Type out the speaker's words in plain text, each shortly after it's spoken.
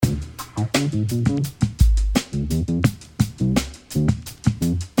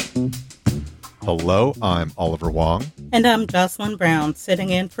Hello, I'm Oliver Wong. And I'm Jocelyn Brown, sitting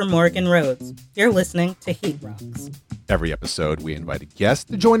in for Morgan Rhodes. You're listening to Heat Rocks. Every episode, we invite a guest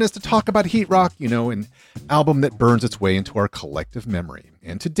to join us to talk about Heat Rock, an album that burns its way into our collective memory.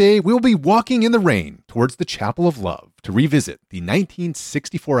 And today, we'll be walking in the rain towards the Chapel of Love to revisit the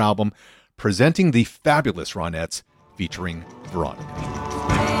 1964 album presenting the fabulous Ronettes featuring Veronica.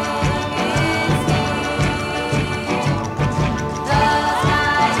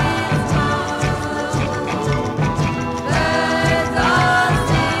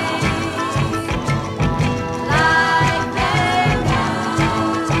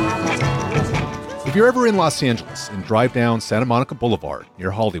 If you're ever in Los Angeles and drive down Santa Monica Boulevard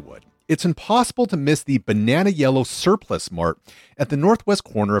near Hollywood, it's impossible to miss the banana yellow surplus mart at the northwest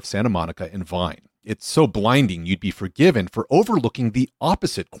corner of Santa Monica and Vine. It's so blinding you'd be forgiven for overlooking the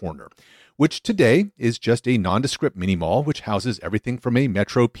opposite corner, which today is just a nondescript mini mall which houses everything from a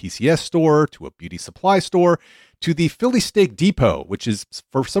Metro PCS store to a beauty supply store to the Philly Steak Depot, which is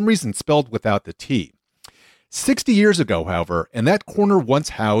for some reason spelled without the T. 60 years ago, however, and that corner once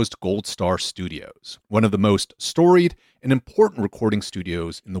housed Gold Star Studios, one of the most storied and important recording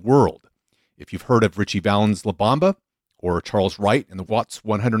studios in the world. If you've heard of Richie Valens' La Bamba, or Charles Wright and the Watts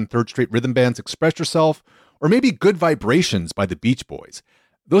 103rd Street Rhythm Band's Express Yourself, or maybe Good Vibrations by the Beach Boys,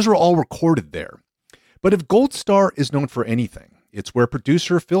 those are all recorded there. But if Gold Star is known for anything, it's where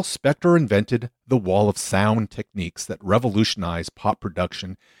producer Phil Spector invented the wall of sound techniques that revolutionized pop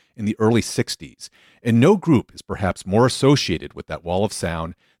production in the early 60s, and no group is perhaps more associated with that wall of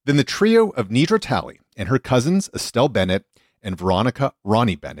sound than the trio of Nedra Talley and her cousins Estelle Bennett and Veronica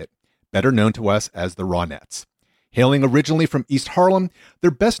Ronnie Bennett, better known to us as the Ronettes. Hailing originally from East Harlem, their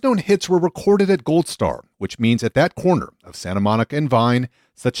best-known hits were recorded at Gold Star, which means at that corner of Santa Monica and Vine,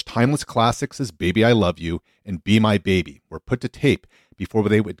 such timeless classics as Baby I Love You and Be My Baby were put to tape before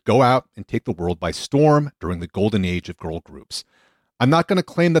they would go out and take the world by storm during the golden age of girl groups. I'm not going to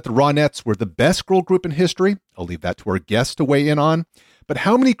claim that the Ronettes were the best girl group in history. I'll leave that to our guests to weigh in on. But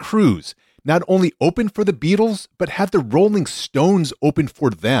how many crews not only opened for the Beatles, but had the Rolling Stones open for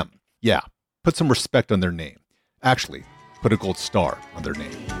them? Yeah, put some respect on their name. Actually, put a gold star on their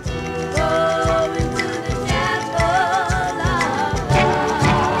name.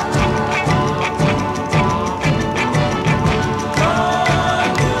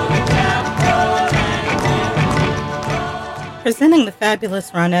 Presenting the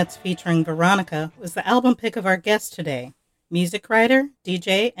fabulous Ronettes featuring Veronica was the album pick of our guest today, music writer,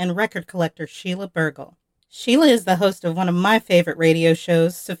 DJ, and record collector Sheila Burgel. Sheila is the host of one of my favorite radio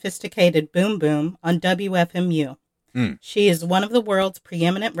shows, Sophisticated Boom Boom, on WFMU. She is one of the world's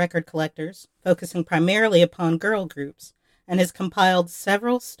preeminent record collectors, focusing primarily upon girl groups, and has compiled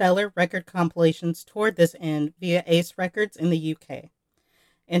several stellar record compilations toward this end via Ace Records in the UK.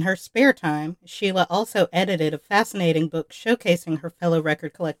 In her spare time, Sheila also edited a fascinating book showcasing her fellow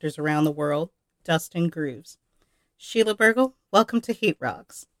record collectors around the world, Dust and Grooves. Sheila Burgel, welcome to Heat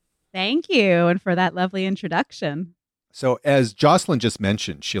Rocks. Thank you, and for that lovely introduction. So as Jocelyn just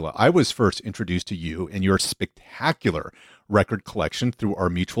mentioned, Sheila, I was first introduced to you and your spectacular record collection through our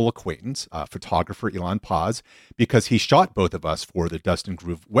mutual acquaintance, photographer Elon Paz, because he shot both of us for the Dust and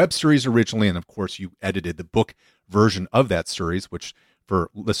Groove web series originally, and of course you edited the book version of that series, which for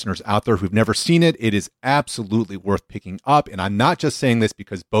listeners out there who've never seen it, it is absolutely worth picking up. And I'm not just saying this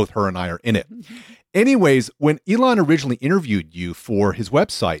because both her and I are in it. Anyways, when Elon originally interviewed you for his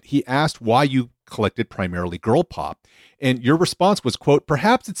website, he asked why you collected primarily girl pop. And your response was, quote,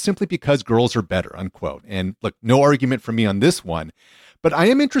 "Perhaps it's simply because girls are better," unquote. And look, no argument from me on this one. But I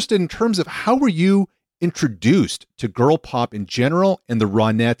am interested in terms of how were you introduced to girl pop in general and the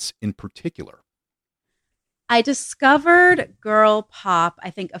Ronettes in particular? I discovered girl pop, I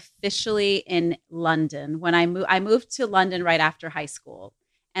think, officially in London when I moved to London right after high school.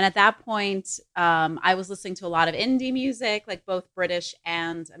 And at that point, I was listening to a lot of indie music, like both British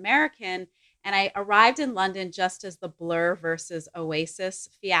and American. And I arrived in London just as the Blur versus Oasis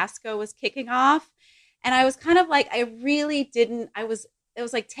fiasco was kicking off. And I was kind of like, it was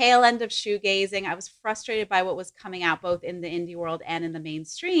like tail end of shoegazing. I was frustrated by what was coming out both in the indie world and in the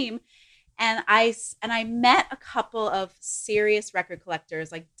mainstream. And I met a couple of serious record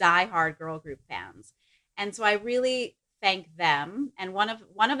collectors, like diehard girl group fans. And so I really thank them. And one of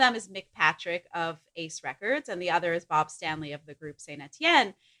them is Mick Patrick of Ace Records, and the other is Bob Stanley of the group Saint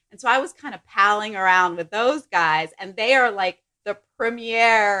Etienne. And so I was kind of palling around with those guys, and they are like the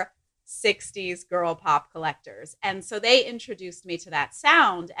premier 60s girl pop collectors. And so they introduced me to that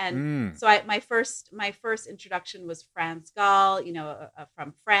sound. And so my first introduction was France Gall,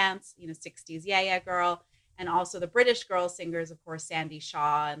 from France, 60s Yeah Yeah Girl. And also the British girl singers, of course, Sandy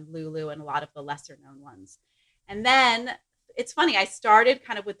Shaw and Lulu and a lot of the lesser known ones. And then it's funny, I started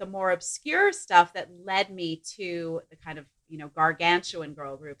kind of with the more obscure stuff that led me to the kind of, gargantuan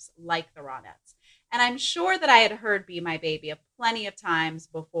girl groups like the Ronettes. And I'm sure that I had heard Be My Baby plenty of times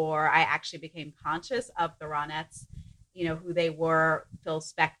before I actually became conscious of the Ronettes, who they were, Phil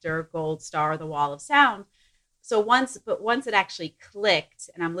Spector, Gold Star, The Wall of Sound. So once it actually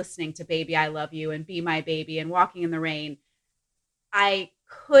clicked and I'm listening to Baby I Love You and Be My Baby and Walking in the Rain, I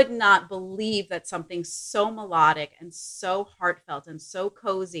could not believe that something so melodic and so heartfelt and so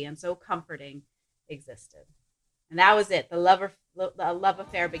cozy and so comforting existed. And that was it. The love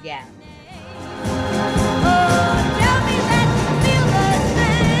affair began.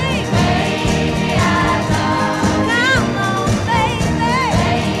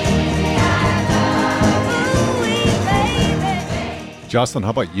 Jocelyn, how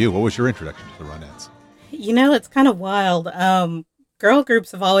about you? What was your introduction to the Ronettes? It's kind of wild. Girl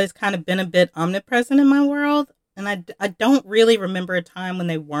groups have always kind of been a bit omnipresent in my world, and I don't really remember a time when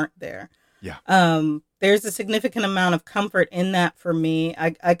they weren't there. Yeah. There's a significant amount of comfort in that for me.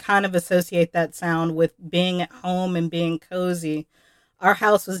 I kind of associate that sound with being at home and being cozy. Our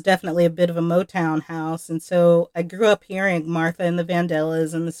house was definitely a bit of a Motown house, and so I grew up hearing Martha and the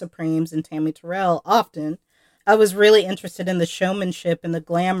Vandellas and the Supremes and Tammy Terrell often. I was really interested in the showmanship and the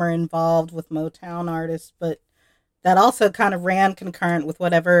glamour involved with Motown artists, but that also kind of ran concurrent with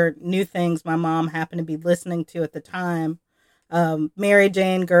whatever new things my mom happened to be listening to at the time. Mary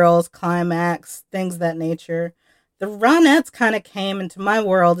Jane Girls, Climax, things of that nature. The Ronettes kind of came into my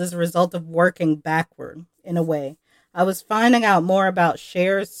world as a result of working backward, in a way. I was finding out more about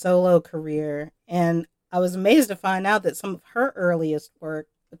Cher's solo career, and I was amazed to find out that some of her earliest work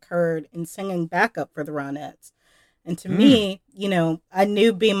occurred in singing backup for the Ronettes. And to me, I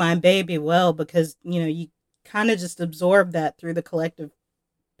knew Be My Baby well because, you kind of just absorb that through the collective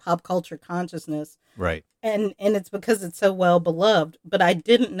pop culture consciousness. Right. And it's because it's so well beloved, but I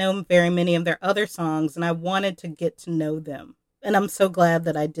didn't know very many of their other songs and I wanted to get to know them. And I'm so glad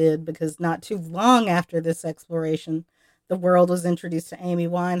that I did, because not too long after this exploration, the world was introduced to Amy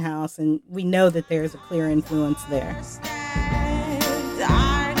Winehouse, and we know that there's a clear influence there.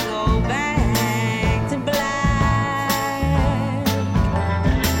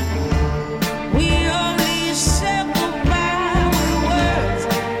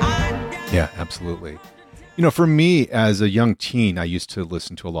 Yeah, absolutely. For me, as a young teen, I used to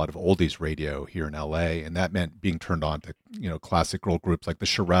listen to a lot of oldies radio here in LA, and that meant being turned on to, classic girl groups like the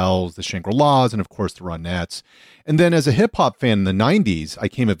Shirelles, the Shangri-Las, and of course the Ronettes. And then as a hip hop fan in the 90s, I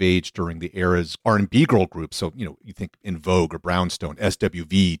came of age during the era's R&B girl groups. So, you think In Vogue or Brownstone,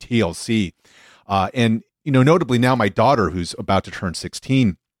 SWV, TLC. And notably now my daughter, who's about to turn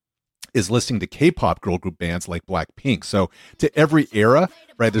 16, is listening to K-pop girl group bands like Blackpink. So to every era,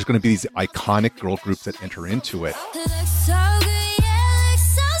 right, there's going to be these iconic girl groups that enter into it.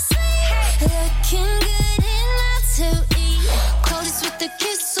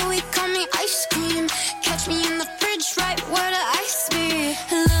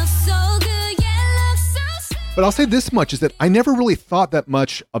 But I'll say this much, is that I never really thought that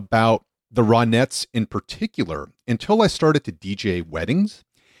much about the Ronettes in particular until I started to DJ weddings.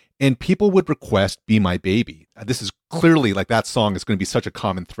 And people would request Be My Baby. This is clearly, like, that song is going to be such a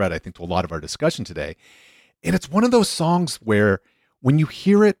common thread, I think, to a lot of our discussion today. And it's one of those songs where when you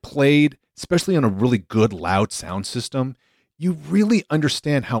hear it played, especially on a really good loud sound system, you really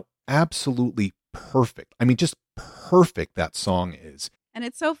understand how absolutely perfect, just perfect that song is. And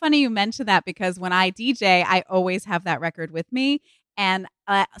it's so funny you mentioned that, because when I DJ, I always have that record with me. And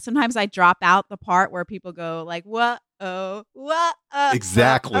sometimes I drop out the part where people go like, what?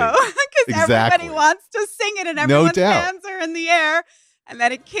 Exactly. Because everybody wants to sing it and everyone's hands are in the air, and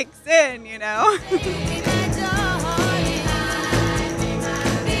then it kicks in,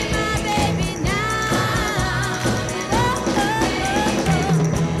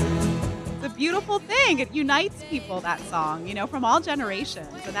 It's a beautiful thing. It unites people, that song, from all generations.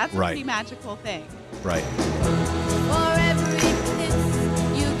 And that's a pretty magical thing. Right.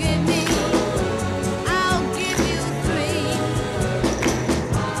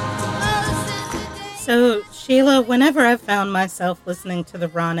 So, Sheila, whenever I've found myself listening to the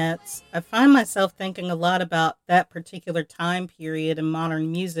Ronettes, I find myself thinking a lot about that particular time period in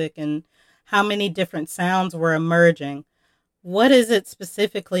modern music and how many different sounds were emerging. What is it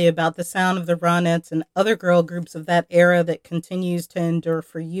specifically about the sound of the Ronettes and other girl groups of that era that continues to endure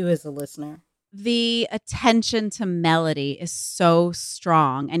for you as a listener? The attention to melody is so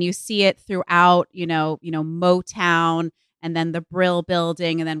strong, and you see it throughout, Motown and then the Brill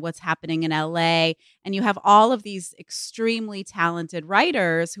Building, and then what's happening in LA. And you have all of these extremely talented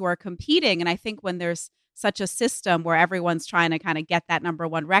writers who are competing. And I think when there's such a system where everyone's trying to kind of get that number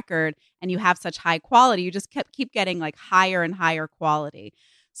one record and you have such high quality, you just keep getting like higher and higher quality.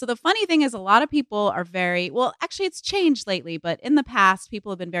 So the funny thing is a lot of people are actually it's changed lately, but in the past,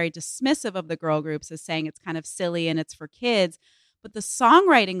 people have been very dismissive of the girl groups as saying it's kind of silly and it's for kids. But the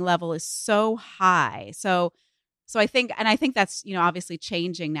songwriting level is so high. So I think that's, obviously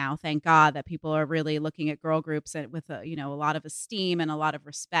changing now. Thank God that people are really looking at girl groups with a lot of esteem and a lot of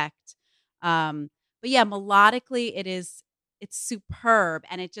respect. But yeah, melodically it's superb.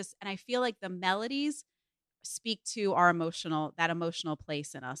 And I feel like the melodies speak to that emotional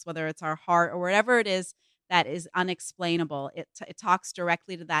place in us, whether it's our heart or whatever it is that is unexplainable. It talks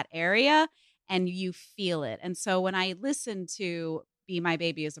directly to that area and you feel it. And so when I listen to Be My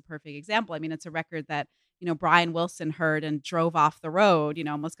Baby is a perfect example. I mean, it's a record that, Brian Wilson heard and drove off the road,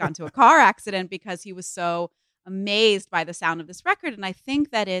 almost got into a car accident because he was so amazed by the sound of this record. And I think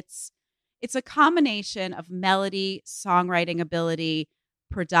that it's a combination of melody, songwriting ability,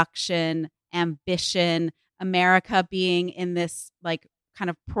 production, ambition, America being in this like kind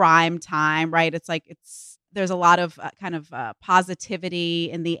of prime time, right? There's a lot of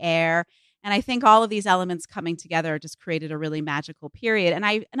positivity in the air. And I think all of these elements coming together just created a really magical period. And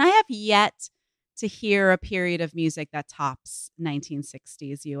I have yet to hear a period of music that tops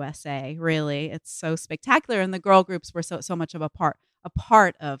 1960s USA. Really, it's so spectacular, and the girl groups were so much of a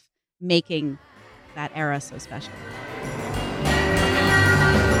part of making that era so special.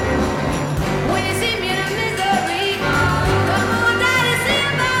 When you see me in a misery, come on, daddy, sing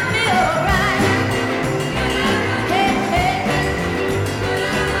about me, alright. Hey, hey,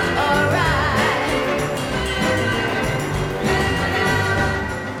 alright.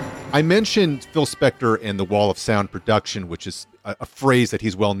 I mentioned Phil Spector and the Wall of Sound production, which is a phrase that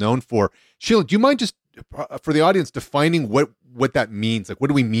he's well known for. Sheila, do you mind just, for the audience, defining what that means? Like, what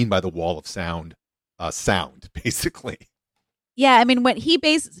do we mean by the Wall of Sound, basically? Yeah, I mean,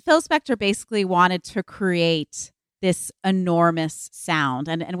 Phil Spector basically wanted to create this enormous sound,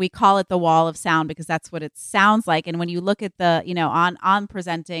 and we call it the Wall of Sound because that's what it sounds like. And when you look at the, on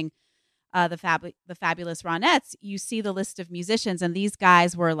presenting the fabulous Ronettes, you see the list of musicians, and these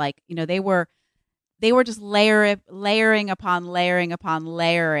guys were like, they were just layering upon layering upon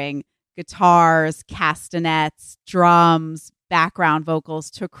layering guitars, castanets, drums, background vocals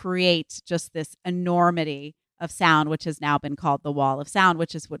to create just this enormity of sound, which has now been called the Wall of Sound,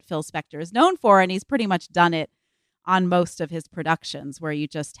 which is what Phil Spector is known for. And he's pretty much done it on most of his productions where you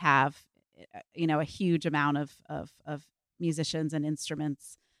just have, a huge amount of musicians and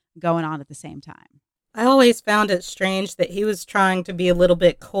instruments going on at the same time. I always found it strange that he was trying to be a little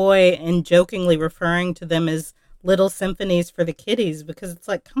bit coy and jokingly referring to them as little symphonies for the kiddies, because it's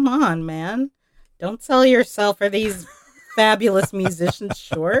like, come on, man. Don't sell yourself or these fabulous musicians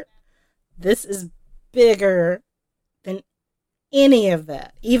short. This is bigger than any of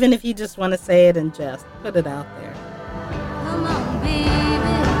that. Even if you just want to say it in jest, put it out there. Come on, baby.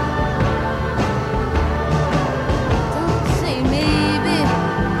 Don't say maybe.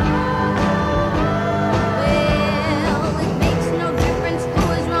 Well, it makes no difference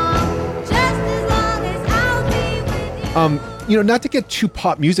who is wrong, just as long as I'll be with you. Not to get too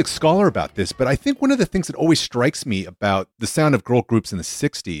pop music scholar about this, but I think one of the things that always strikes me about the sound of girl groups in the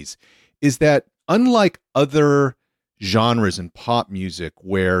 60s is that unlike other genres in pop music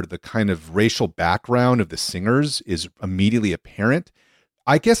where the kind of racial background of the singers is immediately apparent,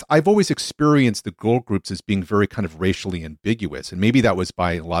 I guess I've always experienced the girl groups as being very kind of racially ambiguous. And maybe that was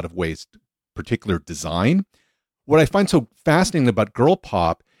by a lot of ways particular design. What I find so fascinating about girl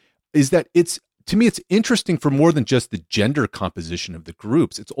pop is that to me, it's interesting for more than just the gender composition of the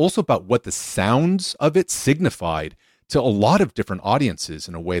groups. It's also about what the sounds of it signified to a lot of different audiences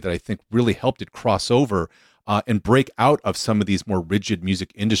in a way that I think really helped it cross over and break out of some of these more rigid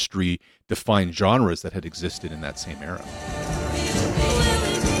music industry defined genres that had existed in that same era.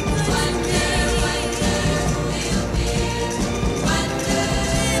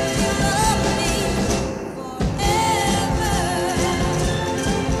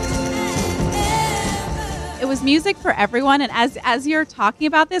 It was music for everyone. And as you're talking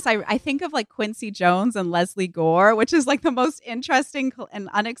about this, I think of like Quincy Jones and Leslie Gore, which is like the most interesting and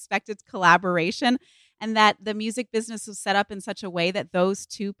unexpected collaboration. And that the music business was set up in such a way that those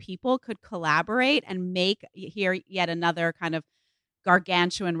two people could collaborate and make here yet another kind of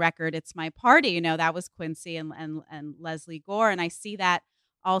gargantuan record. It's My Party, that was Quincy and Leslie Gore. And I see that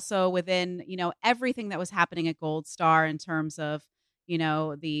also within, everything that was happening at Gold Star in terms of,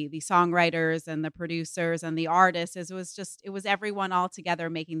 the songwriters and the producers and the artists. It was everyone all together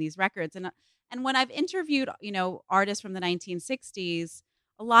making these records. And when I've interviewed, artists from the 1960s,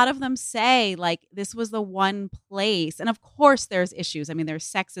 a lot of them say like this was the one place. And of course there's issues. I mean, there's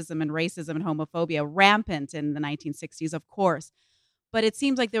sexism and racism and homophobia rampant in the 1960s, of course. But it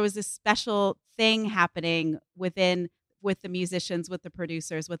seems like there was this special thing happening with the musicians, with the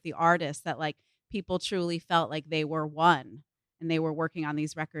producers, with the artists, that like people truly felt like they were one and they were working on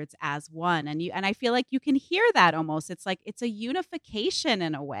these records as one. And I feel like you can hear that almost. It's like it's a unification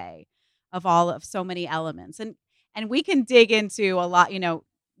in a way of so many elements. And we can dig into a lot,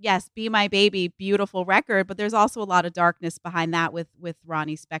 yes, Be My Baby, beautiful record, but there's also a lot of darkness behind that with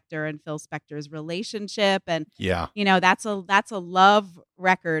Ronnie Spector and Phil Spector's relationship. And, Yeah. That's a love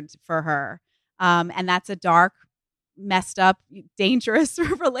record for her. And that's a dark, messed up, dangerous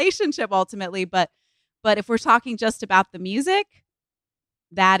relationship ultimately. But if we're talking just about the music,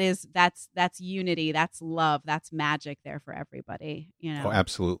 that's unity, that's love, that's magic there for everybody, Oh,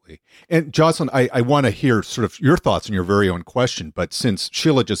 absolutely. And Jocelyn, I want to hear sort of your thoughts on your very own question, but since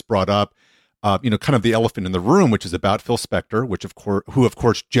Sheila just brought up, kind of the elephant in the room, which is about Phil Spector, who of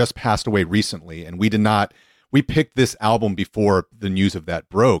course just passed away recently, and we picked this album before the news of that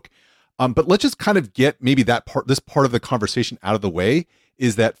broke. But let's just kind of get maybe this part of the conversation out of the way,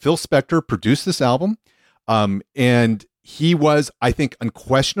 is that Phil Spector produced this album, and he was, I think,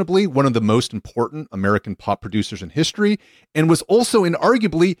 unquestionably one of the most important American pop producers in history, and was also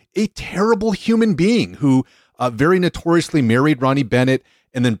inarguably a terrible human being who very notoriously married Ronnie Bennett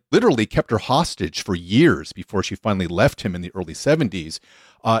and then literally kept her hostage for years before she finally left him in the early 70s,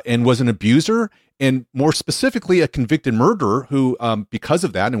 and was an abuser, and more specifically, a convicted murderer who, because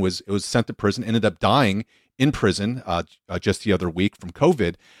of that, and was sent to prison, ended up dying in prison just the other week from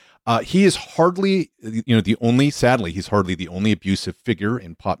COVID. He is hardly, sadly, he's hardly the only abusive figure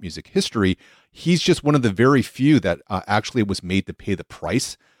in pop music history. He's just one of the very few that actually was made to pay the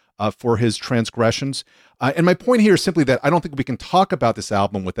price for his transgressions. And my point here is simply that I don't think we can talk about this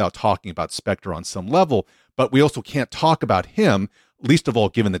album without talking about Spector on some level, but we also can't talk about him, least of all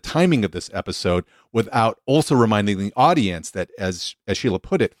given the timing of this episode, without also reminding the audience that, as Sheila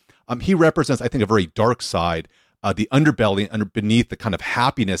put it, he represents, I think, a very dark side, the underbelly, beneath the kind of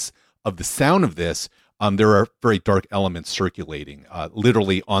happiness of the sound of this. There are very dark elements circulating,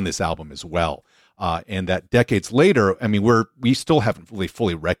 literally on this album as well. And that decades later, I mean, we still haven't really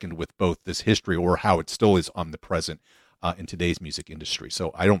fully reckoned with both this history or how it still is omnipresent in today's music industry.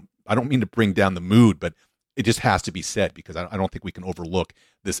 So I don't mean to bring down the mood, but it just has to be said, because I don't think we can overlook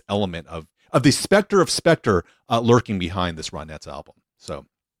this element of the specter of Spector lurking behind this Ronettes album. So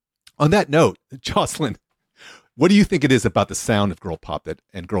on that note, Jocelyn, what do you think it is about the sound of girl pop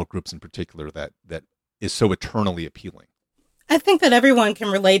and girl groups in particular that is so eternally appealing? I think that everyone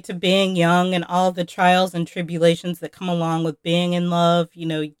can relate to being young and all the trials and tribulations that come along with being in love.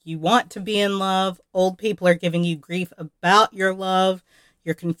 You want to be in love. Old people are giving you grief about your love.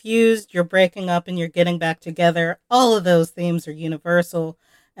 You're confused, you're breaking up, and you're getting back together. All of those themes are universal.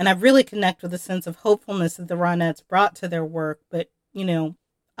 And I really connect with the sense of hopefulness that the Ronettes brought to their work. But, I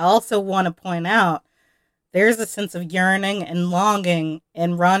also want to point out there's a sense of yearning and longing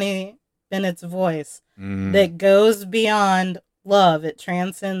in Ronnie Bennett's voice that goes beyond love. It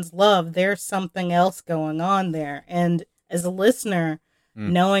transcends love. There's something else going on there. And as a listener,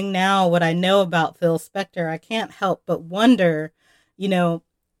 knowing now what I know about Phil Spector, I can't help but wonder,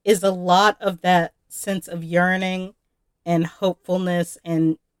 is a lot of that sense of yearning and hopefulness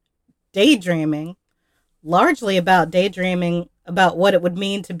and daydreaming largely about daydreaming about what it would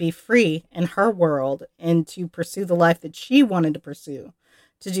mean to be free in her world and to pursue the life that she wanted to pursue,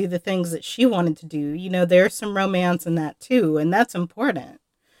 to do the things that she wanted to do. There's some romance in that too, and that's important.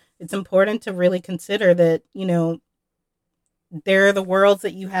 It's important to really consider that, there are the worlds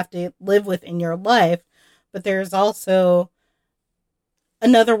that you have to live with in your life, but there's also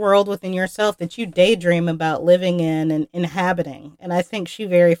another world within yourself that you daydream about living in and inhabiting. And I think she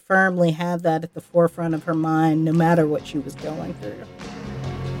very firmly had that at the forefront of her mind, no matter what she was going through.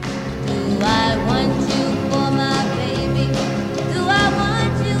 Do I want you for my baby? Do I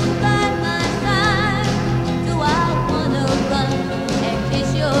want you by my side? Do I want to run and kiss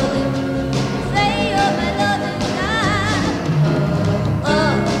your lips? Say you're my loving guy.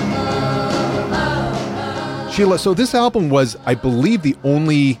 Sheila, so this album was, I believe, the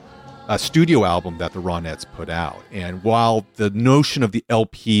only studio album that the Ronettes put out. And while the notion of the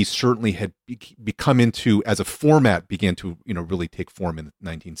LP certainly had become into, as a format, began to really take form in the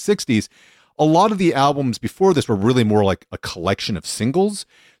 1960s, a lot of the albums before this were really more like a collection of singles.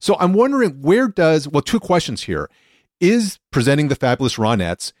 So I'm wondering, two questions here. Is Presenting the Fabulous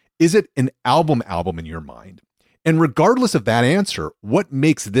Ronettes, is it an album in your mind? And regardless of that answer, what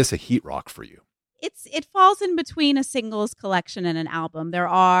makes this a heat rock for you? It falls in between a singles collection and an album. There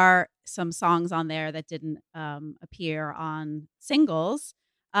are some songs on there that didn't appear on singles,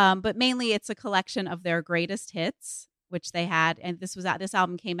 but mainly it's a collection of their greatest hits, which they had. And this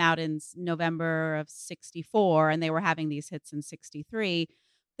album came out in November of '64, and they were having these hits in '63.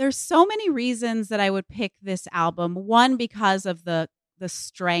 There's so many reasons that I would pick this album. One, because of the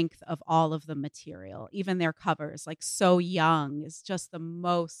strength of all of the material, even their covers, like So Young is just the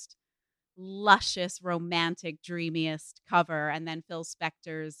most luscious, romantic, dreamiest cover. And then Phil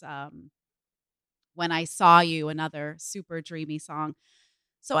Spector's When I Saw You, another super dreamy song.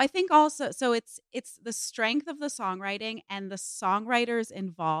 So I think also, so it's the strength of the songwriting and the songwriters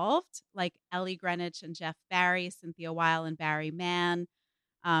involved, like Ellie Greenwich and Jeff Barry, Cynthia Weil and Barry Mann,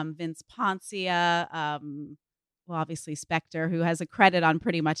 Vince Poncia, well, obviously Spector, who has a credit on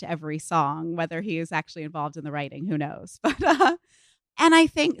pretty much every song, whether he is actually involved in the writing, who knows? But and I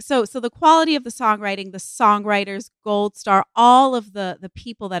think so the quality of the songwriting, the songwriters, Gold Star, all of the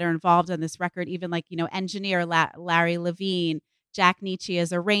people that are involved in this record, even like, engineer Larry Levine, Jack Nietzsche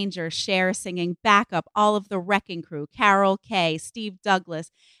as arranger, Cher singing backup, all of the Wrecking Crew, Carol Kay, Steve Douglas.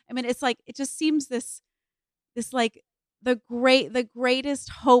 I mean, it's like, it just seems this like the greatest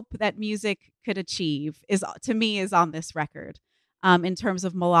hope that music could achieve is on this record, in terms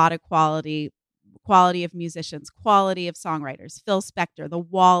of melodic quality of musicians, quality of songwriters, Phil Spector, the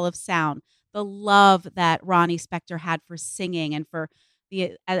wall of sound, the love that Ronnie Spector had for singing and for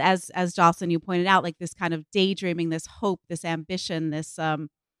the, as Jocelyn, you pointed out, like this kind of daydreaming, this hope, this ambition, this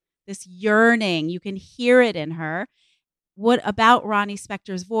yearning. You can hear it in her. What about Ronnie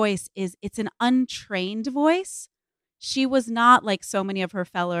Spector's voice is it's an untrained voice. She was not, like so many of her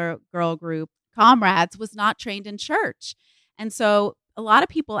fellow girl group comrades, was not trained in church. And so a lot of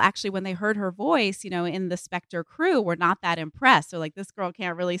people actually, when they heard her voice, in the Spector crew, were not that impressed. They're like, this girl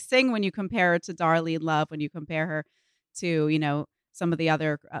can't really sing when you compare her to Darlene Love, when you compare her to, some of the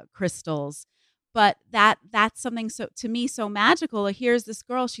other crystals. But that's something so, to me, so magical. Here's this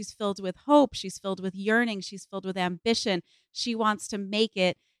girl, she's filled with hope, she's filled with yearning, she's filled with ambition. She wants to make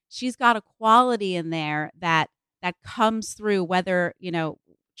it. She's got a quality in there that comes through, whether,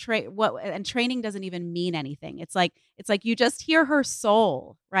 and training doesn't even mean anything. It's like you just hear her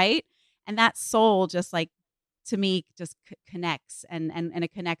soul, right? And that soul just, like, to me, just connects and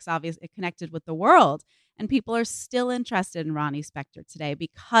it connects, obviously it connected with the world, and people are still interested in Ronnie Spector today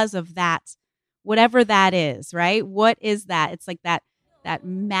because of that, whatever that is, right? What is that? It's like that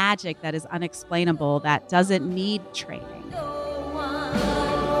magic that is unexplainable, that doesn't need training.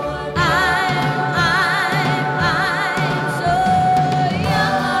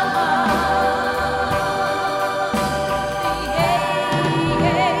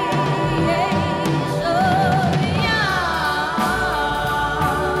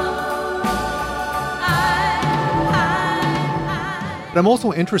 But I'm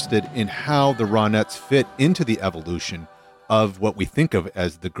also interested in how the Ronettes fit into the evolution of what we think of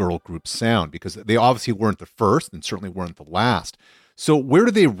as the girl group sound, because they obviously weren't the first and certainly weren't the last. So where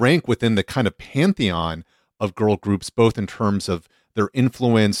do they rank within the kind of pantheon of girl groups, both in terms of their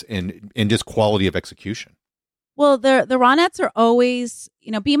influence and just quality of execution? Well, the Ronettes are always,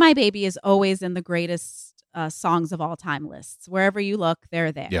 Be My Baby is always in the greatest songs of all time lists. Wherever you look,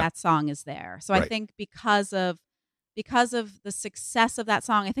 they're there. Yeah. That song is there. So right. I think because of the success of that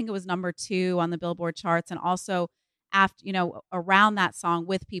song, I think it was number 2 on the Billboard charts, and also after, around that song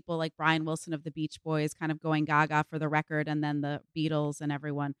with people like Brian Wilson of the Beach Boys kind of going gaga for the record, and then the Beatles and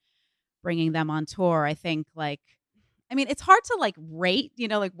everyone bringing them on tour. I think, it's hard to rate,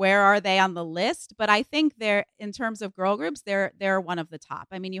 where are they on the list, but I think they're, in terms of girl groups, they're one of the top.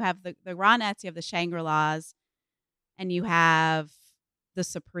 I mean, you have the Ronettes, you have the Shangri-Las, and you have the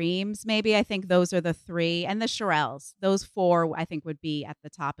Supremes, maybe. I think those are the 3, and the Shirelles. Those 4, I think, would be at the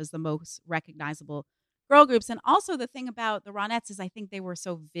top as the most recognizable girl groups. And also the thing about the Ronettes is I think they were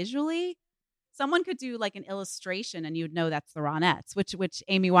so visually, someone could do like an illustration and you'd know that's the Ronettes, which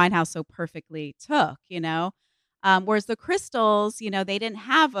Amy Winehouse so perfectly took, whereas the Crystals, they didn't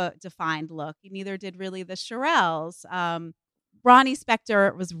have a defined look. Neither did really the Shirelles. Ronnie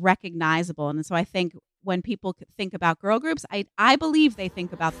Spector was recognizable. And so I think when people think about girl groups, I believe they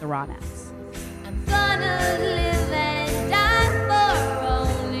think about the Ronettes. I'm gonna live and die for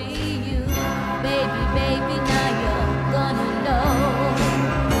only you. Baby, baby, now you're gonna know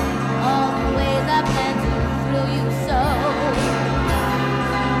all the ways I plan to thrill you so.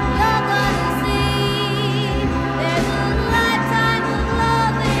 You're gonna see there's a lifetime of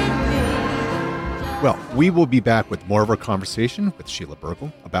love in me. Well, we will be back with more of our conversation with Sheila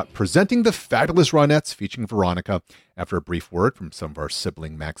Burgel about presenting the fabulous Ronettes featuring Veronica after a brief word from some of our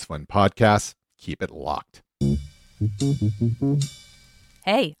sibling Max Fun podcasts. Keep it locked.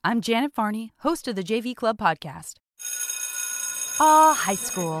 Hey, I'm Janet Varney, host of the JV Club podcast. Ah, high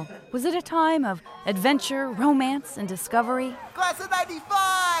school. Was it a time of adventure, romance, and discovery? Class of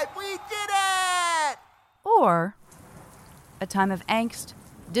 95! We did it! Or a time of angst,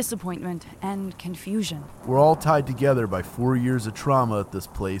 disappointment, and confusion? We're all tied together by 4 years of trauma at this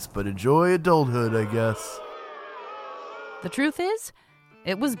place, but enjoy adulthood, I guess. The truth is,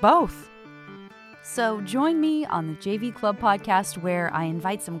 it was both. So join me on the JV Club podcast, where I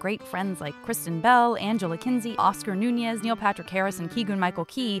invite some great friends like Kristen Bell, Angela Kinsey, Oscar Nunez, Neil Patrick Harris, and Keegan-Michael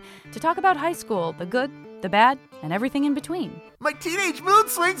Key to talk about high school, the good, the bad, and everything in between. My teenage mood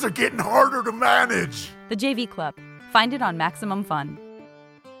swings are getting harder to manage. The JV Club. Find it on Maximum Fun.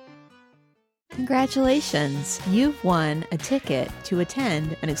 Congratulations! You've won a ticket to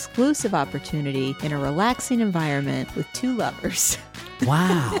attend an exclusive opportunity in a relaxing environment with two lovers.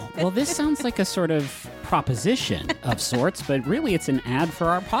 Wow. Well, this sounds like a sort of proposition of sorts, but really it's an ad for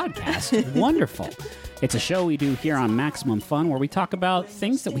our podcast. Wonderful. It's a show we do here on Maximum Fun where we talk about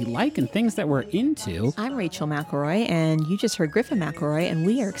things that we like and things that we're into. I'm Rachel McElroy, and you just heard Griffin McElroy, and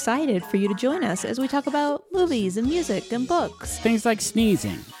we are excited for you to join us as we talk about movies and music and books. Things like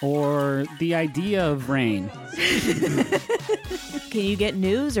sneezing or the idea of rain. Can you get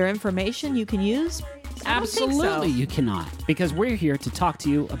news or information you can use? Absolutely, you cannot, because we're here to talk to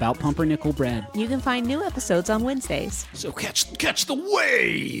you about pumpernickel bread. You can find new episodes on Wednesdays. So catch the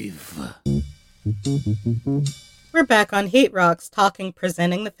wave! We're back on Heat Rocks talking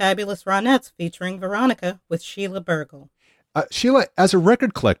presenting the fabulous Ronettes featuring Veronica with Sheila Burgel. Sheila, as a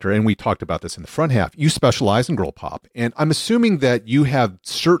record collector, and we talked about this in the front half, you specialize in girl pop, and I'm assuming that you have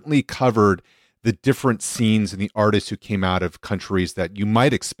certainly covered the different scenes and the artists who came out of countries that you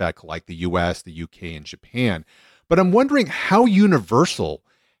might expect, like the US, the UK, and Japan. But I'm wondering, how universal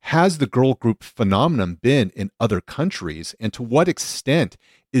has the girl group phenomenon been in other countries, and to what extent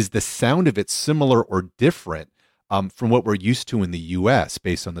is the sound of it similar or different from what we're used to in the US,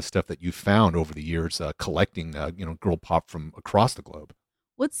 based on the stuff that you found over the years collecting girl pop from across the globe?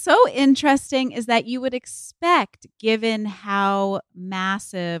 What's so interesting is that you would expect, given how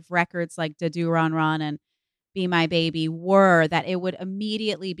massive records like Da Do Ron Ron and Be My Baby were, that it would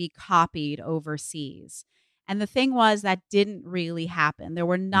immediately be copied overseas. And the thing was, that didn't really happen. There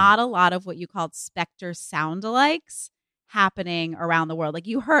were not a lot of what you called Spectre sound-alikes happening around the world. Like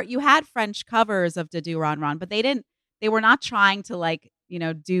you had French covers of Da Do Ron Ron, but they were not trying to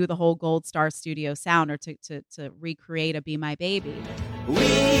do the whole Gold Star Studio sound or to recreate a Be My Baby. Oui,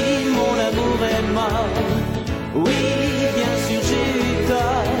 mon amour est mort. Oui, bien sûr j'ai eu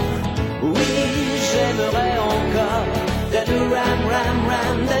tort. Oui, j'aimerais encore. Da-do ram ram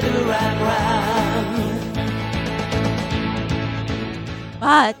ram, da-do ram ram.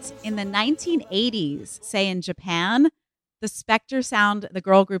 But in the 1980s, say in Japan, the Spectre sound, the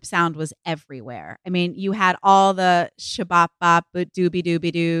girl group sound was everywhere. I mean, you had all the shabop bop, doobie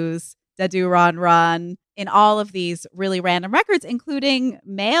doobie doos, da do ron run, in all of these really random records, including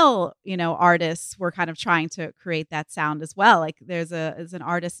male, artists were kind of trying to create that sound as well. Like there's an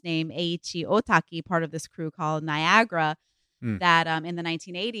artist named Eiichi Otaki, part of this crew called Niagara, that in the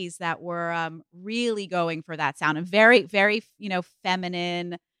 1980s that were really going for that sound, and very, very,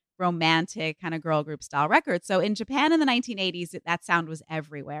 feminine, romantic kind of girl group style records. So in Japan in the 1980s, that sound was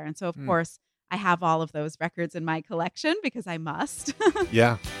everywhere. And so, of course, I have all of those records in my collection because I must.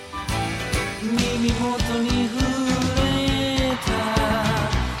 Yeah.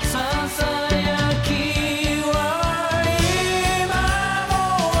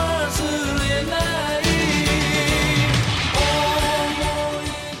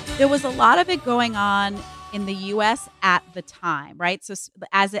 There was a lot of it going on in the U.S. at the time, right? So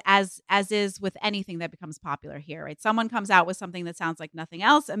as is with anything that becomes popular here, right? Someone comes out with something that sounds like nothing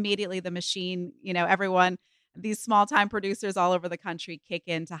else. Immediately the machine, everyone, these small time producers all over the country kick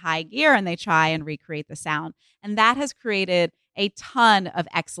into high gear and they try and recreate the sound. And that has created a ton of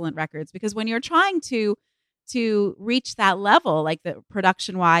excellent records, because when you're trying to reach that level, like the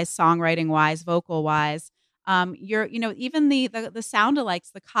production wise, songwriting wise, vocal wise, you're, even the sound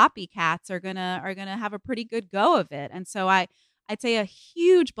alikes, the copycats are gonna have a pretty good go of it. And so I'd say a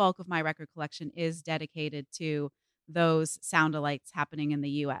huge bulk of my record collection is dedicated to those sound alikes happening in the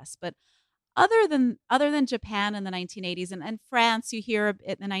US. But other than Japan in the 1980s and France, you hear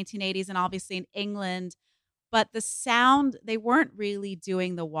it in the 1980s, and obviously in England, but the sound, they weren't really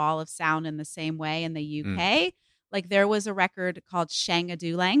doing the wall of sound in the same way in the UK. Like there was a record called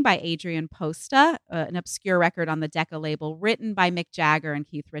Shang-a-Doo-Lang by Adrian Posta, an obscure record on the Decca label, written by Mick Jagger and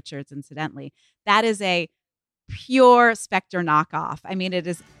Keith Richards, incidentally. That is a pure Spectre knockoff. I mean, it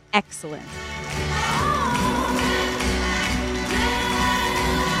is excellent.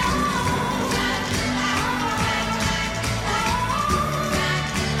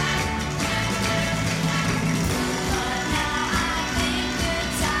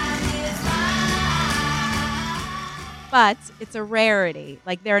 But it's a rarity.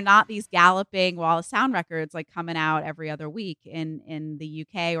 Like there are not these galloping Wall of Sound records like coming out every other week in the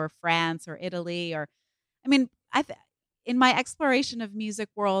UK or France or Italy or, I mean, in my exploration of music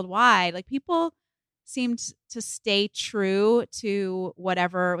worldwide, like people seemed to stay true to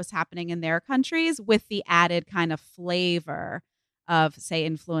whatever was happening in their countries with the added kind of flavor of, say,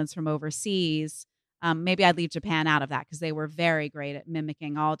 influence from overseas. Maybe I'd leave Japan out of that because they were very great at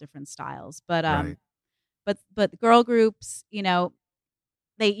mimicking all different styles. But Right. But girl groups, you know,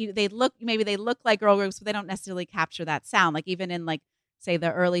 they look like girl groups, but they don't necessarily capture that sound. Like even in like say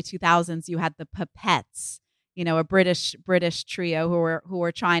the early 2000s, you had the Pipettes, you know, a British trio who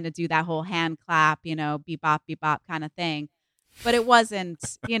were trying to do that whole hand clap, you know, bebop kind of thing. But it wasn't,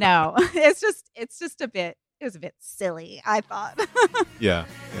 you know, it's just a bit silly, I thought. Yeah.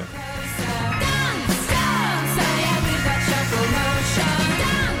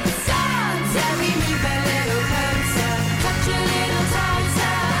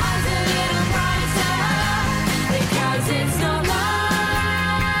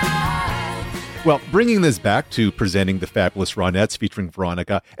 Well, bringing this back to presenting the fabulous Ronettes featuring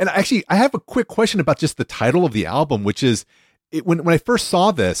Veronica. And actually, I have a quick question about just the title of the album, which is, when I first saw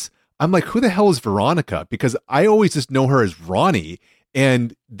this, I'm like, who the hell is Veronica? Because I always just know her as Ronnie.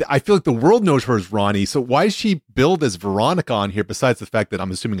 And I feel like the world knows her as Ronnie. So why is she billed as Veronica on here, besides the fact that I'm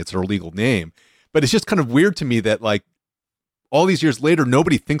assuming it's her legal name? But it's just kind of weird to me that like all these years later,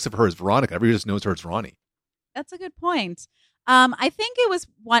 nobody thinks of her as Veronica. Everybody just knows her as Ronnie. That's a good point. I think it was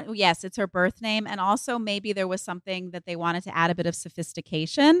one. Yes, it's her birth name, and also maybe there was something that they wanted to add a bit of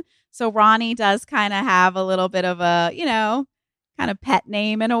sophistication. So Ronnie does kind of have a little bit of a, you know, kind of pet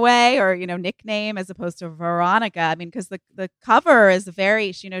name in a way, or you know, nickname, as opposed to Veronica. I mean, because the cover is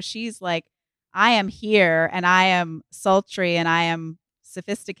very, you know, she's like, I am here, and I am sultry, and I am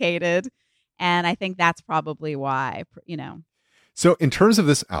sophisticated, and I think that's probably why, you know. So in terms of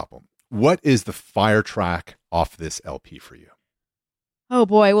this album, what is the fire track off this LP for you? Oh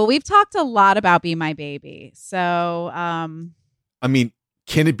boy. Well, we've talked a lot about Be My Baby. So, I mean,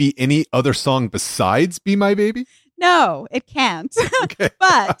 can it be any other song besides Be My Baby? No, it can't. Okay.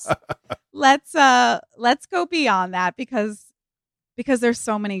 But let's go beyond that because there's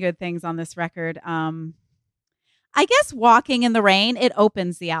so many good things on this record. I guess Walking in the Rain, it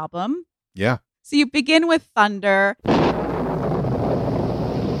opens the album. Yeah. So you begin with Thunder.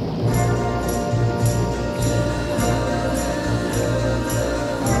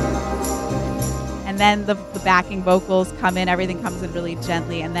 And then the backing vocals come in, everything comes in really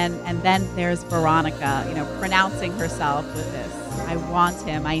gently, and then there's Veronica, you know, pronouncing herself with this. I want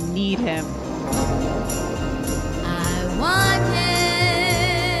him, I need him. I want him,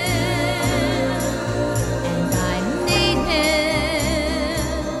 and I need him,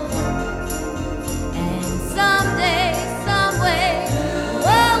 and someday, someway,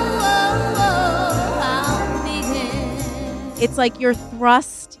 I'll meet him. It's like you're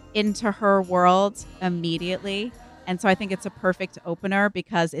thrust into her world immediately. And so I think it's a perfect opener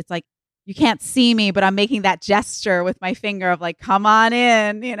because it's like, you can't see me, but I'm making that gesture with my finger of like, come on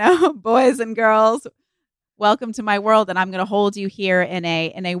in, you know, boys and girls, welcome to my world. And I'm going to hold you here in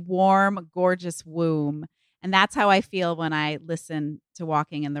a warm, gorgeous womb. And that's how I feel when I listen to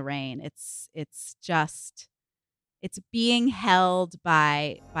Walking in the Rain. It's being held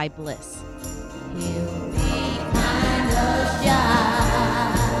by bliss. He'll be kind of shy.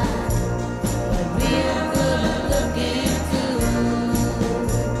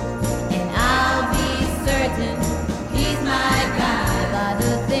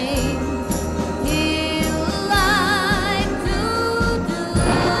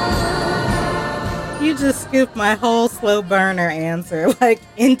 You just scooped my whole slow burner answer, like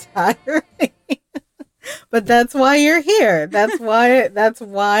entirely. But that's why you're here. That's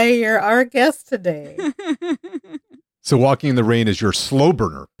why you're our guest today. So Walking in the Rain is your slow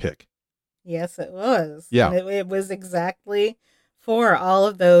burner pick. Yes, it was. Yeah. And it was exactly for all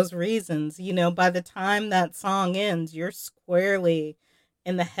of those reasons. You know, by the time that song ends, you're squarely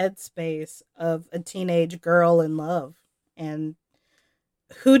in the headspace of a teenage girl in love. And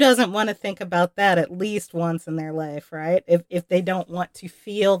who doesn't want to think about that at least once in their life, right? If they don't want to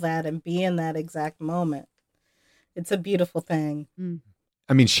feel that and be in that exact moment. It's a beautiful thing.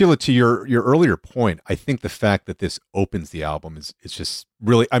 I mean, Sheila, to your earlier point, I think the fact that this opens the album is just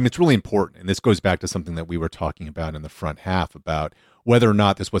really, I mean, it's really important. And this goes back to something that we were talking about in the front half about whether or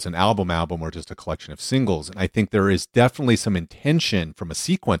not this was an album or just a collection of singles. And I think there is definitely some intention from a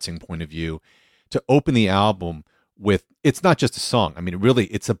sequencing point of view to open the album with, it's not just a song. I mean, really,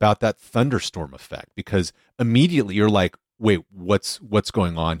 it's about that thunderstorm effect, because immediately you're like, wait, what's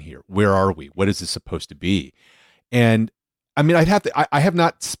going on here? Where are we? What is this supposed to be? And I mean, I have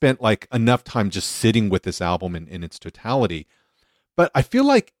not spent like enough time just sitting with this album in its totality, but I feel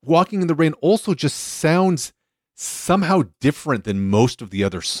like Walking in the Rain also just sounds somehow different than most of the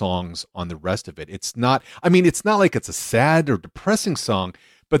other songs on the rest of it. It's not like it's a sad or depressing song,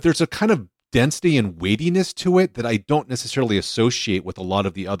 but there's a kind of density and weightiness to it that I don't necessarily associate with a lot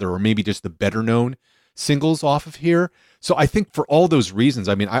of the other, or maybe just the better known singles off of here. So I think for all those reasons,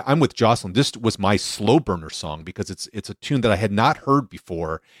 I mean, I'm with Jocelyn. This was my slow burner song because it's a tune that I had not heard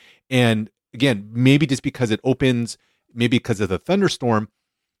before. And again, maybe just because it opens, maybe because of the thunderstorm,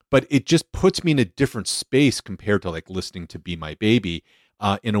 but it just puts me in a different space compared to like listening to Be My Baby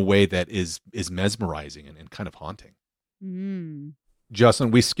in a way that is mesmerizing and kind of haunting.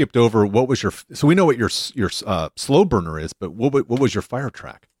 Jocelyn, we skipped over what was your, so we know what your slow burner is, but what was your fire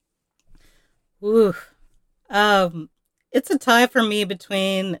track? Ooh. It's a tie for me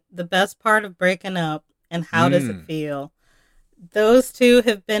between The Best Part of Breaking Up and How Does It Feel. Those two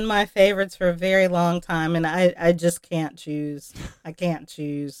have been my favorites for a very long time, and I just can't choose. I can't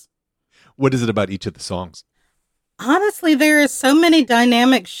choose. What is it about each of the songs? Honestly, there are so many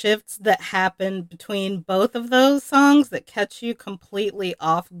dynamic shifts that happen between both of those songs that catch you completely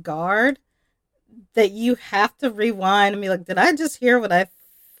off guard, that you have to rewind and be like, did I just hear what I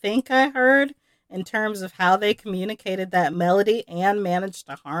think I heard? In terms of how they communicated that melody and managed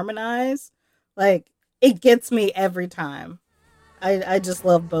to harmonize. Like, it gets me every time. I just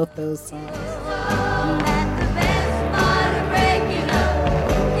love both those songs.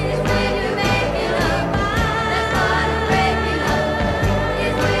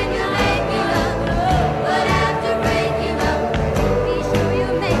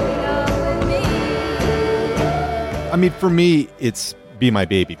 I mean, for me, it's Be My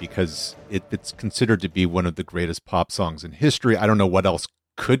Baby, because it's considered to be one of the greatest pop songs in history. I don't know what else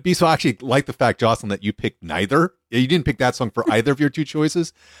could be. So I actually like the fact, Jocelyn, that you picked neither. You didn't pick that song for either of your two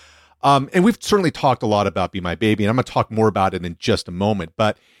choices. And we've certainly talked a lot about Be My Baby, and I'm going to talk more about it in just a moment.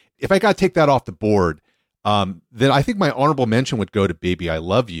 But if I got to take that off the board, then I think my honorable mention would go to Baby I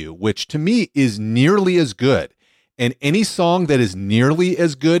Love You, which to me is nearly as good. And any song that is nearly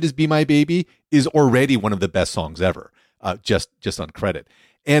as good as Be My Baby is already one of the best songs ever. Just on credit.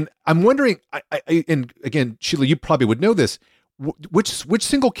 And I'm wondering, and again, Sheila, you probably would know this, which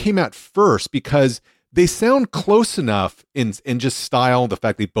single came out first, because they sound close enough in just style, the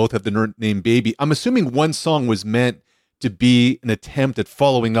fact they both have the name Baby. I'm assuming one song was meant to be an attempt at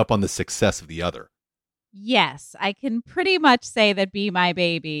following up on the success of the other. Yes, I can pretty much say that Be My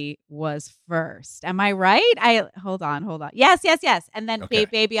Baby was first. Am I right? Hold on. Yes. And then Okay.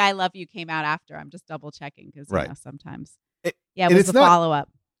 Baby I Love You came out after. I'm just double checking because Right. Sometimes. It It was the follow-up.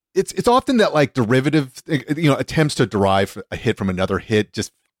 It's often that like derivative, attempts to derive a hit from another hit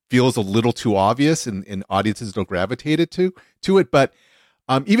just feels a little too obvious, and audiences don't gravitate to it. But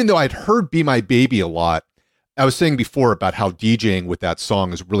even though I'd heard Be My Baby a lot, I was saying before about how DJing with that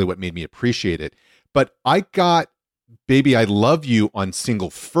song is really what made me appreciate it. But I got Baby I Love You on single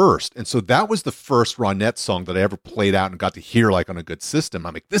first. And so that was the first Ronettes song that I ever played out and got to hear like on a good system.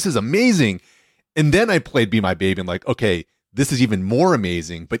 I'm like, this is amazing. And then I played Be My Baby and like, okay, this is even more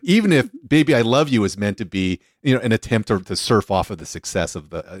amazing. But even if Baby I Love You is meant to be, an attempt to surf off of the success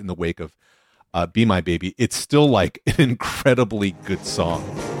of in the wake of Be My Baby, it's still like an incredibly good song.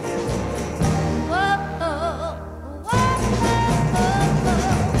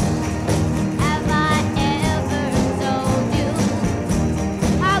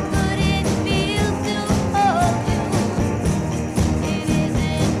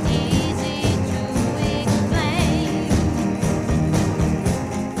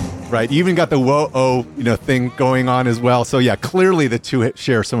 Right. You even got the whoa-oh, thing going on as well. So yeah, clearly the two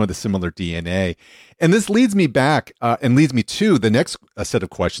share some of the similar DNA. And this leads me back and leads me to the next set of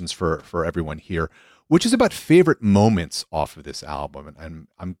questions for everyone here, which is about favorite moments off of this album. And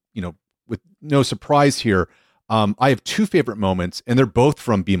I'm with no surprise here, I have two favorite moments, and they're both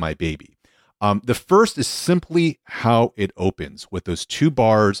from Be My Baby. The first is simply how it opens with those two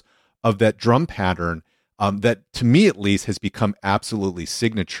bars of that drum pattern that, to me at least, has become absolutely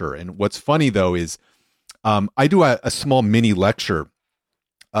signature. And what's funny, though, is I do a small mini lecture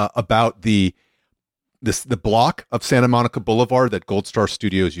about the the block of Santa Monica Boulevard that Gold Star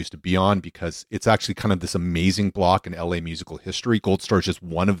Studios used to be on, because it's actually kind of this amazing block in LA musical history. Gold Star is just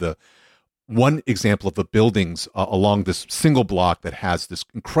one example of the buildings along this single block that has this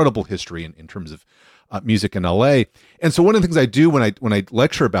incredible history in terms of music in LA. And so one of the things I do when I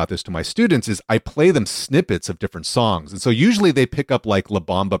lecture about this to my students is I play them snippets of different songs. And so usually they pick up like La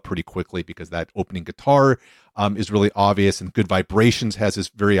Bamba pretty quickly, because that opening guitar is really obvious, and Good Vibrations has this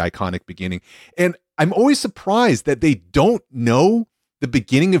very iconic beginning. And I'm always surprised that they don't know the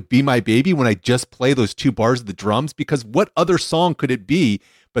beginning of Be My Baby when I just play those 2 bars of the drums, because what other song could it be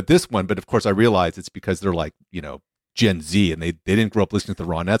but this one? But of course I realize it's because they're like, Gen Z, and they didn't grow up listening to the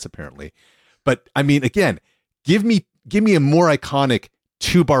Ronettes apparently. But I mean, again, give me a more iconic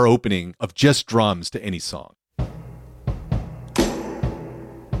 2-bar opening of just drums to any song.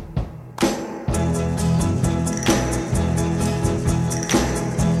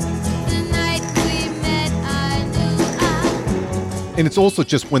 And it's also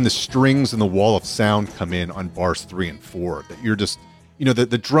just when the strings and the wall of sound come in on bars 3 and 4 that you're just,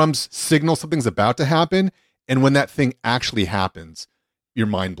 the drums signal something's about to happen. And when that thing actually happens, you're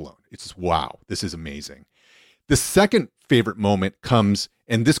mind blown. It's just, wow, this is amazing. The second favorite moment comes,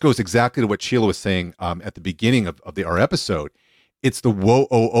 and this goes exactly to what Sheila was saying at the beginning of our episode. It's the whoa,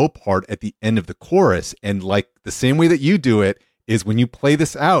 oh, oh part at the end of the chorus. And like the same way that you do it is when you play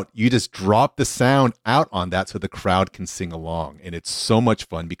this out, you just drop the sound out on that so the crowd can sing along. And it's so much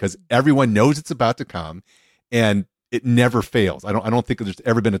fun because everyone knows it's about to come, and it never fails. I don't think there's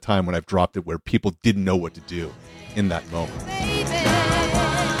ever been a time when I've dropped it where people didn't know what to do in that moment.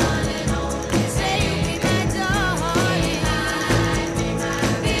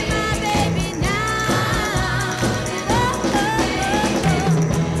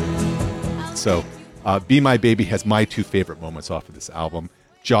 So Be My Baby has my 2 favorite moments off of this album.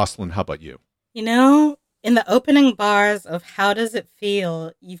 Jocelyn, how about you? In the opening bars of How Does It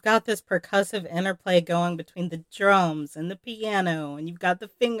Feel, you've got this percussive interplay going between the drums and the piano, and you've got the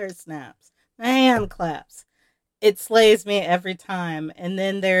finger snaps, the hand claps. It slays me every time. And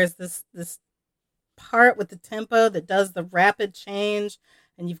then there's this part with the tempo that does the rapid change,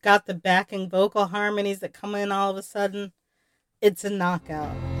 and you've got the backing vocal harmonies that come in all of a sudden. It's a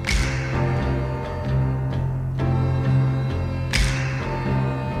knockout.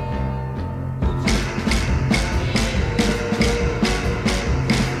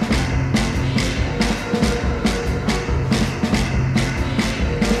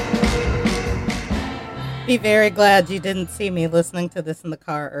 Be very glad you didn't see me listening to this in the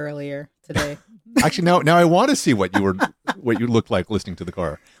car earlier today. Actually, now I want to see what you look like listening to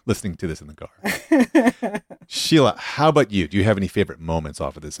this in the car. Sheila, how about you? Do you have any favorite moments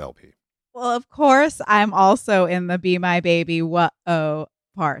off of this LP? Well, of course, I'm also in the Be My Baby Whoa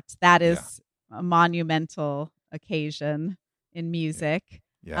part. That is a monumental occasion in music.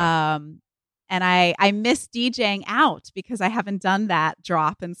 Yeah. And I miss DJing out because I haven't done that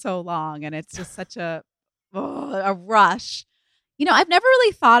drop in so long, and it's just such a rush. I've never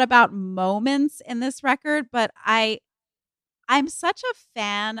really thought about moments in this record, but I'm such a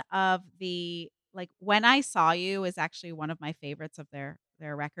fan of the, like, When I Saw You is actually one of my favorites of their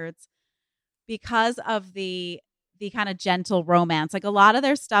records because of the kind of gentle romance. Like, a lot of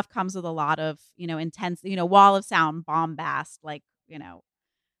their stuff comes with a lot of, intense, wall of sound, bombast, like,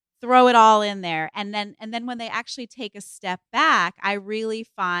 throw it all in there. And then when they actually take a step back, I really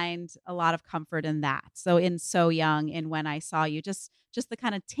find a lot of comfort in that. So in So Young, in When I Saw You, just the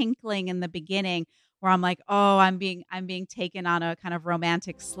kind of tinkling in the beginning where I'm like, oh, I'm being taken on a kind of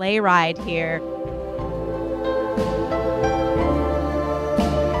romantic sleigh ride here.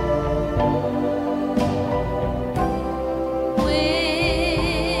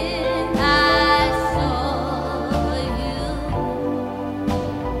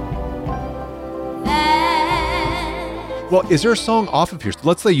 Well, is there a song off of here? So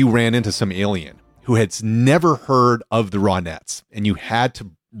let's say you ran into some alien who had never heard of the Ronettes, and you had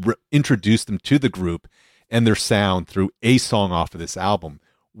to introduce them to the group and their sound through a song off of this album.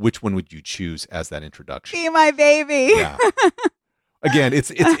 Which one would you choose as that introduction? Be My Baby. Yeah. Again, it's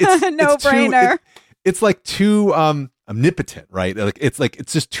no brainer. It's like too omnipotent, right?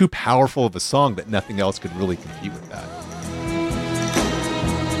 It's just too powerful of a song that nothing else could really compete with that.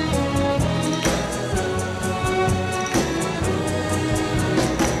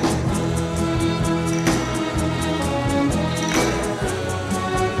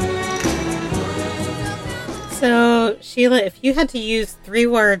 So, Sheila, if you had to use 3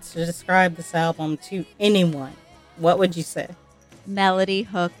 words to describe this album to anyone, what would you say? Melody,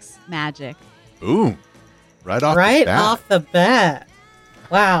 hooks, magic. Ooh, right off the bat.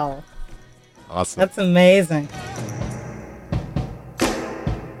 Wow. Awesome. That's amazing.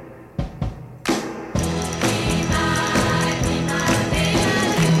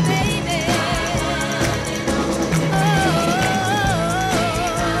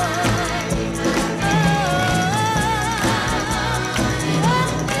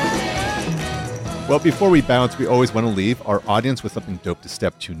 Well, before we bounce, we always want to leave our audience with something dope to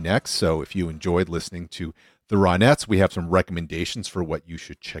step to next. So if you enjoyed listening to the Ronettes, we have some recommendations for what you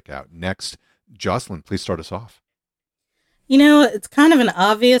should check out next. Jocelyn, please start us off. You know, it's kind of an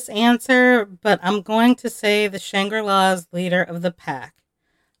obvious answer, but I'm going to say the Shangri-La's Leader of the Pack.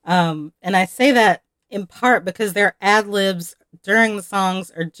 And I say that in part because their ad-libs during the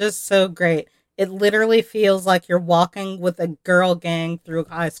songs are just so great. It literally feels like you're walking with a girl gang through a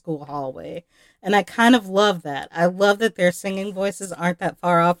high school hallway. And I kind of love that. I love that their singing voices aren't that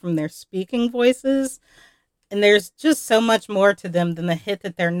far off from their speaking voices. And there's just so much more to them than the hit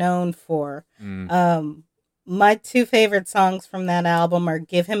that they're known for. My two favorite songs from that album are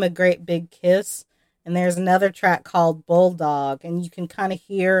Give Him a Great Big Kiss. And there's another track called Bulldog. And you can kind of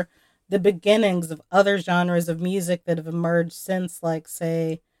hear the beginnings of other genres of music that have emerged since, like,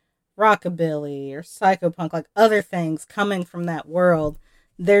 say, rockabilly or psychopunk, like other things coming from that world.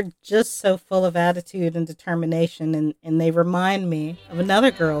 They're just so full of attitude and determination, and they remind me of another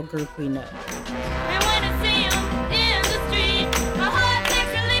girl group we know.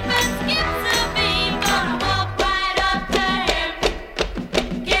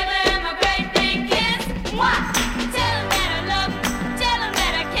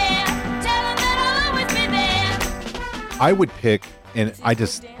 I would pick, and I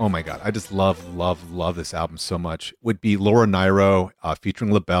just, oh my God, I just love this album so much, would be Laura Nyro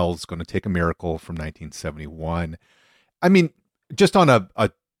featuring LaBelle's Gonna Take a Miracle from 1971. I mean, just on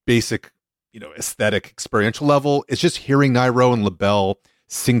a basic, aesthetic, experiential level, it's just hearing Nyro and LaBelle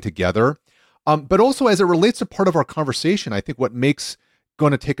sing together. But also as it relates to part of our conversation, I think what makes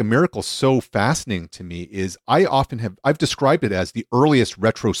Gonna Take a Miracle so fascinating to me is I've described it as the earliest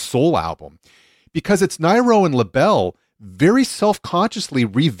retro soul album because it's Nyro and LaBelle very self-consciously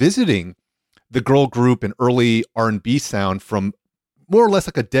revisiting the girl group and early R&B sound from more or less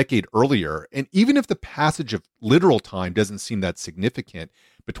like a decade earlier. And even if the passage of literal time doesn't seem that significant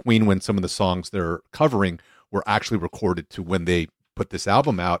between when some of the songs they're covering were actually recorded to when they put this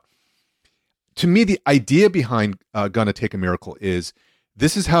album out, to me, the idea behind Gonna Take a Miracle is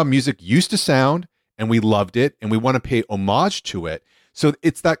this is how music used to sound, and we loved it, and we want to pay homage to it. So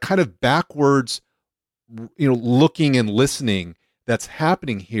it's that kind of backwards, looking and listening that's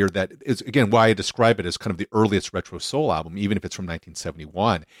happening here. That is, again, why I describe it as kind of the earliest retro soul album, even if it's from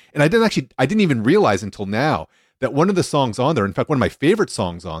 1971. And I didn't even realize until now that one of the songs on there, in fact, one of my favorite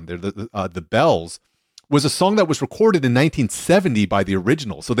songs on there, the Bells, was a song that was recorded in 1970 by the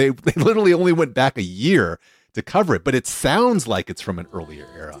original. So they literally only went back a year to cover it, but it sounds like it's from an earlier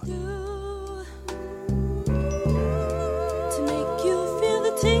era.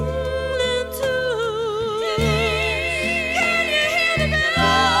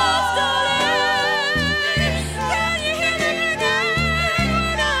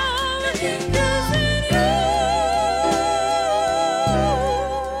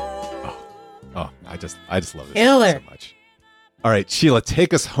 I just love it so much. All right, Sheila,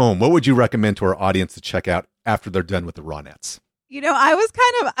 take us home. What would you recommend to our audience to check out after they're done with the Ronettes? I was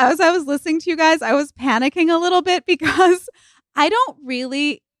kind of, as I was listening to you guys, I was panicking a little bit because I don't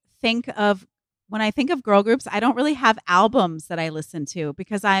really think of, when I think of girl groups, I don't really have albums that I listen to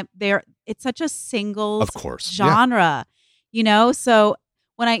because it's such a singles of course genre, so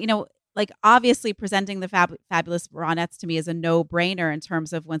when I, like obviously presenting the fabulous Ronettes to me is a no-brainer in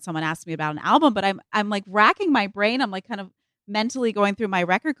terms of when someone asks me about an album, but I'm like racking my brain. I'm like kind of mentally going through my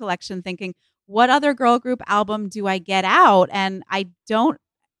record collection thinking, what other girl group album do I get out? And I don't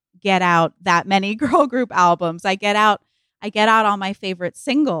get out that many girl group albums. I get out all my favorite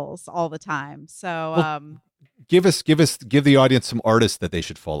singles all the time. So give the audience some artists that they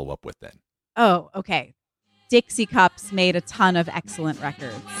should follow up with then. Oh, okay. Dixie Cups made a ton of excellent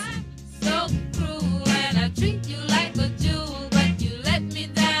records. So cruel, and I treat you like a jewel, but you let me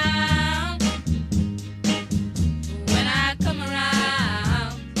down. When I come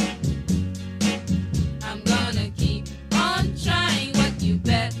around, I'm gonna keep on trying what you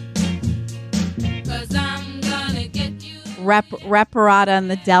bet, 'cause I'm gonna get you. Reparata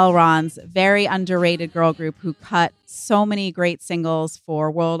and the Delrons, very underrated girl group who cut so many great singles for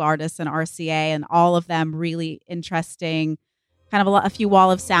World Artists and RCA, and all of them really interesting. Kind of a few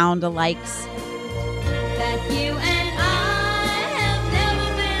Wall of Sound alikes. That you and I have never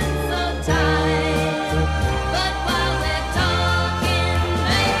been so tight, but while we're talking,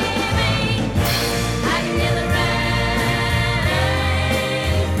 baby,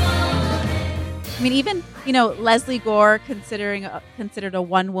 even, Leslie Gore, considered a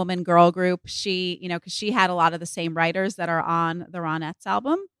one-woman girl group. She, because she had a lot of the same writers that are on the Ronettes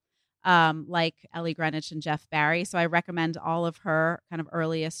album, like Ellie Greenwich and Jeff Barry. So I recommend all of her kind of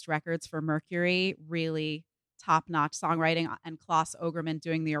earliest records for Mercury. Really top-notch songwriting, and Klaus Ogerman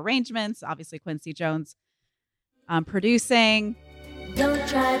doing the arrangements. Obviously, Quincy Jones producing. Don't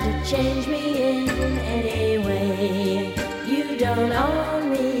try to change me in any way. You don't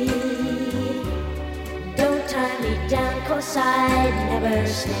own me. Don't tie me down, 'cause I'd never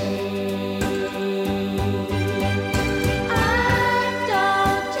stay. I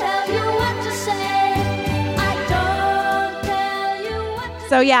don't tell you what to say. I don't tell you what to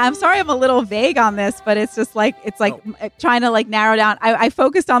So yeah, I'm sorry I'm a little vague on this, but it's just like trying to narrow down. I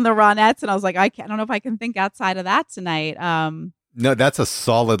focused on the Ronettes, and I was like, I don't know if I can think outside of that tonight. No, that's a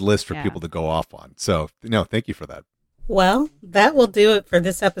solid list for Yeah. people to go off on. So, no, thank you for that. Well, that will do it for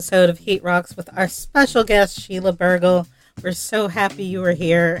this episode of Heat Rocks with our special guest, Sheila Burgel. We're so happy you were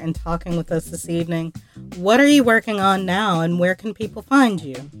here and talking with us this evening. What are you working on now, and where can people find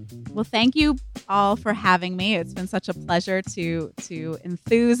you? Well, thank you all for having me. It's been such a pleasure to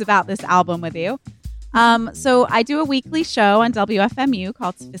enthuse about this album with you. So I do a weekly show on WFMU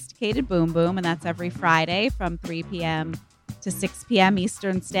called Sophisticated Boom Boom, and that's every Friday from 3 p.m. to 6 p.m.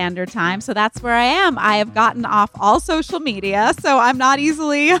 Eastern Standard Time. So that's where I am. I have gotten off all social media, so I'm not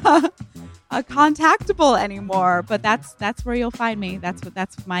easily contactable anymore. But that's where you'll find me.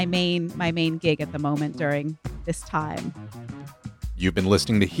 That's my main gig at the moment during this time. You've been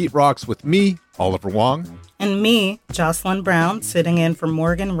listening to Heat Rocks with me, Oliver Wong. And me, Jocelyn Brown, sitting in for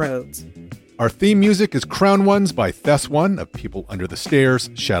Morgan Rhodes. Our theme music is Crown Ones by Thess One of People Under the Stairs.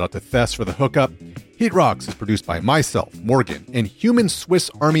 Shout out to Thess for the hookup. Heat Rocks is produced by myself, Morgan, and human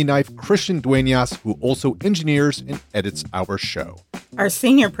Swiss Army knife Christian Dueñas, who also engineers and edits our show. Our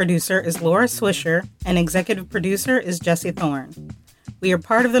senior producer is Laura Swisher, and executive producer is Jesse Thorne. We are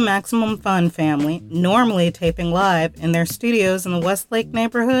part of the Maximum Fun family, normally taping live in their studios in the Westlake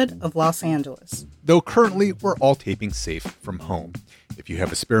neighborhood of Los Angeles. Though currently we're all taping safe from home. If you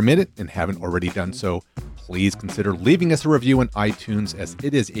have a spare minute and haven't already done so, please consider leaving us a review on iTunes, as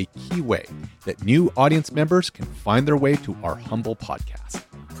it is a key way that new audience members can find their way to our humble podcast.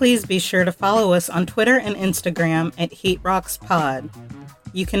 Please be sure to follow us on Twitter and Instagram at HeatRocksPod.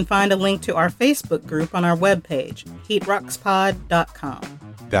 You can find a link to our Facebook group on our webpage, heatrockspod.com.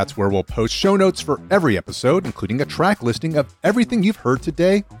 That's where we'll post show notes for every episode, including a track listing of everything you've heard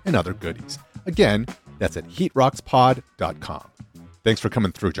today and other goodies. Again, that's at heatrockspod.com. Thanks for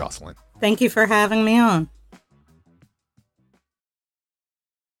coming through, Jocelyn. Thank you for having me on.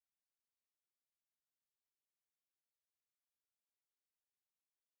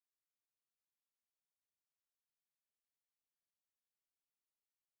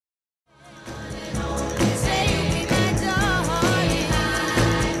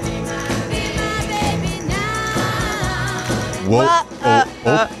 Whoa,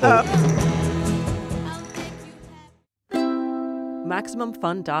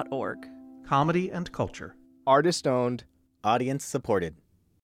 MaximumFun.org. Comedy and culture. Artist owned, audience supported.